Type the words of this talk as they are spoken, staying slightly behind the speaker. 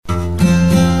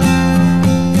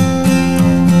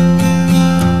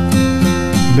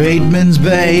Batemans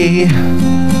Bay,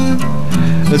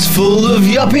 it's full of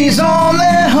yuppies on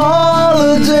their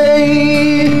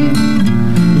holiday,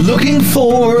 looking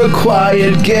for a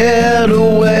quiet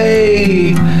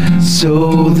getaway.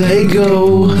 So they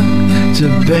go to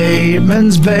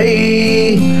Batemans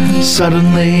Bay.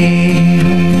 Suddenly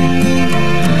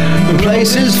the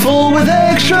place is full with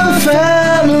extra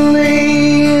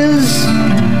families,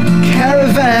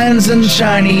 caravans and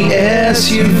shiny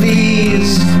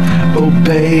SUVs. Oh,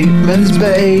 Batemans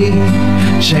Bay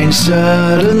changed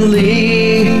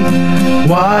suddenly.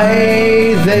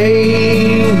 Why they